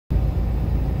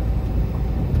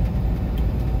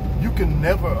can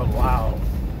never allow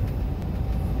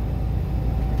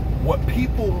what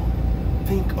people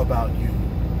think about you.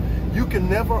 You can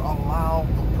never allow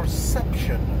the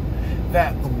perception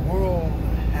that the world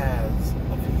has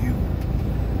of you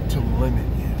to limit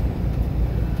you.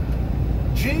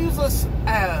 Jesus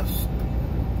asked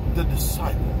the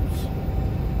disciples,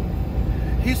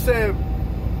 he said,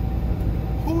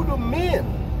 who do men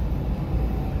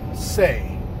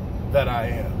say that I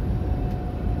am?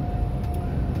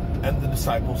 And the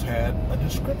disciples had a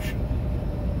description.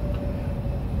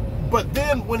 But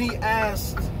then when he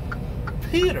asked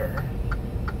Peter,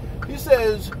 he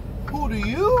says, who do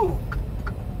you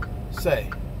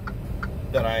say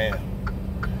that I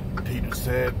am? Peter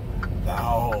said,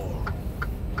 thou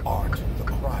art the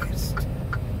Christ,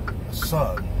 the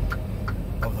Son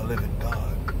of the living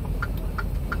God.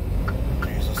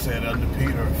 Jesus said unto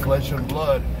Peter, flesh and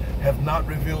blood have not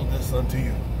revealed this unto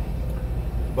you,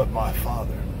 but my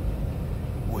Father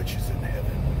which is in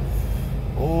heaven.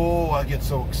 Oh, I get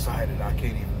so excited I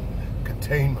can't even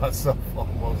contain myself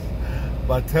almost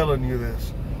by telling you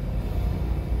this.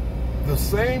 The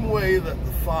same way that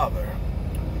the Father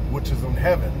which is in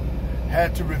heaven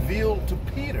had to reveal to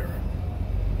Peter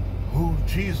who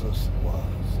Jesus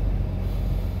was,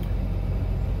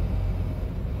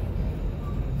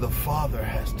 the Father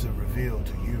has to reveal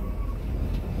to you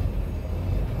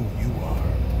who you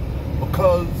are.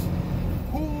 Because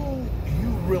who you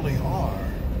really are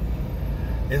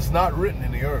is not written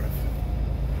in the earth.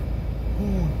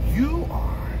 Who you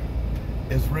are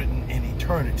is written in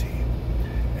eternity.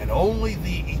 And only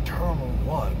the eternal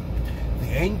one,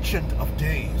 the Ancient of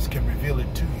Days, can reveal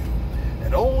it to you.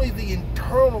 And only the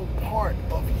internal part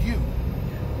of you,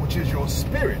 which is your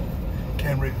spirit,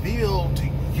 can reveal to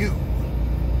you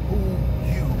who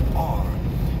you are.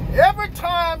 Every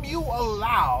time you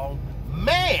allow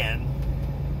man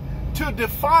to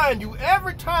define you,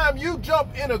 every time you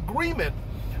jump in agreement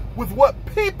with what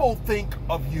people think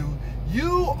of you,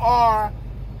 you are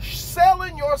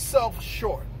selling yourself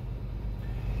short.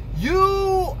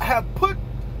 You have put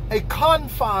a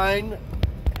confine,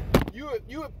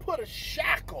 you have put a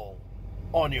shackle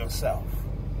on yourself.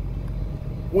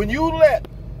 When you let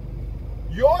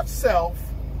yourself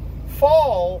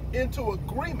fall into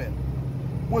agreement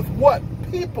with what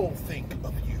people think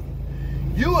of you,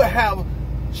 you have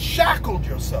shackled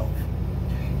yourself.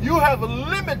 You have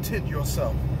limited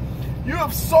yourself. You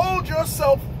have sold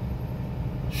yourself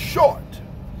short.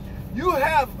 You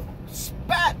have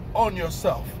spat on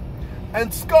yourself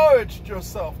and scourged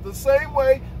yourself the same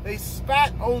way they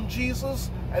spat on Jesus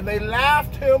and they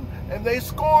laughed him and they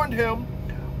scorned him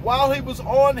while he was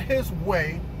on his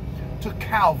way to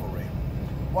Calvary,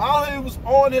 while he was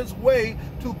on his way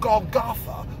to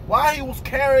Golgotha, while he was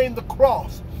carrying the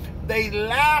cross. They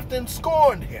laughed and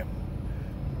scorned him.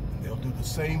 They'll do the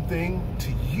same thing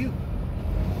to you.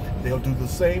 They'll do the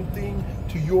same thing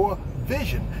to your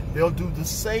vision. They'll do the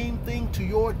same thing to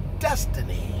your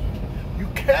destiny. You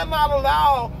cannot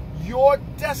allow your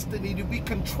destiny to be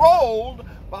controlled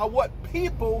by what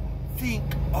people think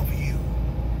of you.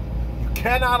 You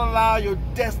cannot allow your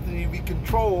destiny to be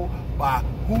controlled by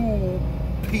who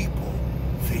people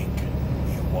think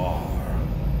you are.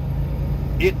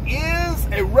 It is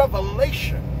a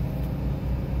revelation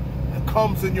that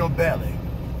comes in your belly.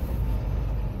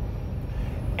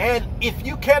 And if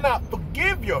you cannot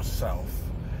forgive yourself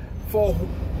for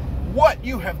what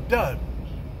you have done,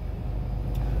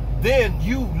 then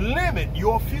you limit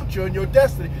your future and your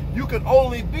destiny. You can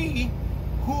only be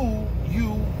who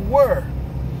you were.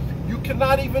 You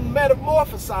cannot even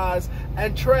metamorphosize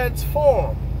and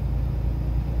transform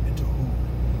into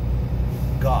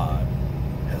who God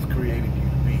has created you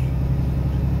to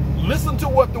be. Listen to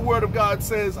what the Word of God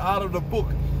says out of the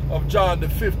book of John, the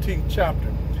 15th chapter.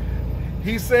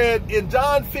 He said in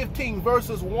John 15,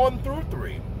 verses 1 through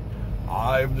 3,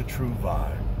 I am the true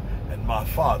vine, and my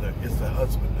Father is the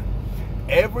husbandman.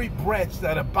 Every branch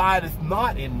that abideth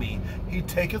not in me, he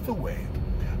taketh away.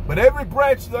 But every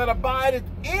branch that abideth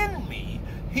in me,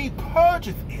 he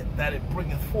purgeth it, that it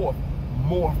bringeth forth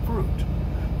more fruit.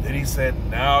 Then he said,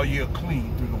 now ye are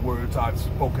clean through the words I've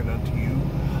spoken unto you.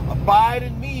 Abide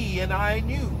in me, and I in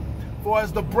you. For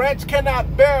as the branch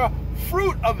cannot bear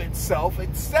fruit of itself,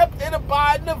 except it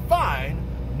abide in the vine,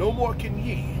 no more can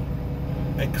ye,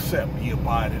 except ye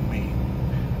abide in me.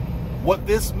 What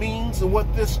this means and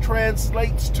what this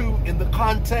translates to in the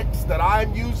context that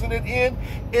I'm using it in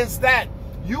is that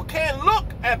you can't look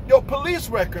at your police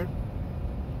record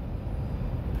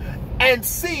and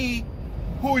see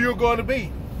who you're going to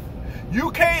be.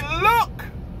 You can't look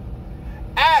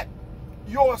at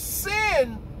your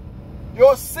sin,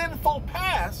 your sinful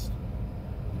past,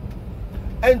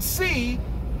 and see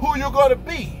who you're going to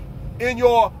be in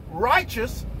your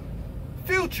righteous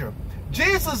future.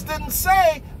 Jesus didn't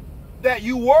say that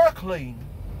you were clean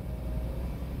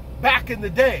back in the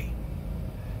day.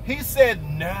 He said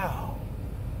now,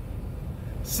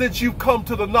 since you've come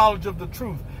to the knowledge of the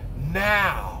truth,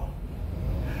 now,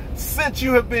 since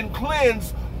you have been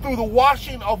cleansed through the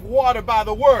washing of water by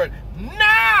the word,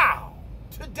 now,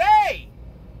 today,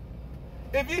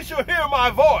 if you shall hear my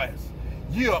voice,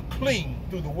 you are clean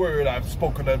through the word I've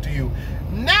spoken unto you.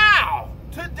 Now,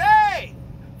 today,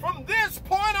 from this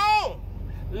point on,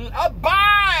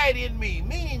 abide in me,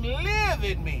 meaning live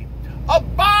in me.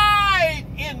 Abide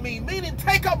in me, meaning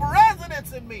take up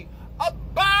residence in me.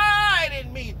 Abide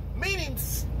in me, meaning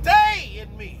stay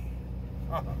in me.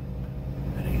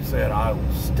 And he said, I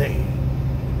will stay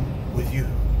with you.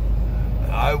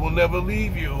 I will never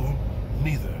leave you,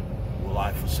 neither will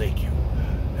I forsake you.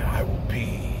 And I will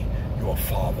be your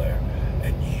father,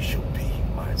 and ye shall be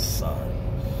my son.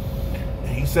 And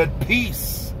he said,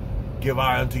 peace give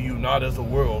I unto you, not as the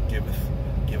world giveth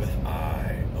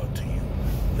I unto you.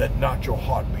 Let not your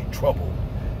heart be troubled,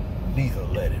 neither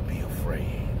let it be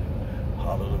afraid.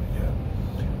 Hallelujah.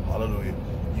 Hallelujah.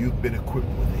 You've been equipped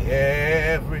with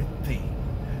everything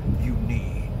you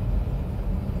need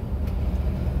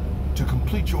to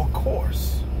complete your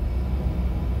course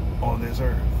on this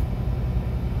earth.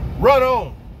 Run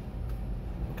on,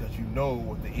 because you know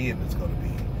what the end is going to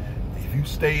be. If you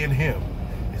stay in him,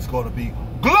 it's going to be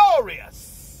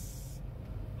glorious.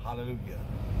 Hallelujah.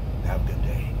 Have a good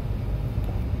day.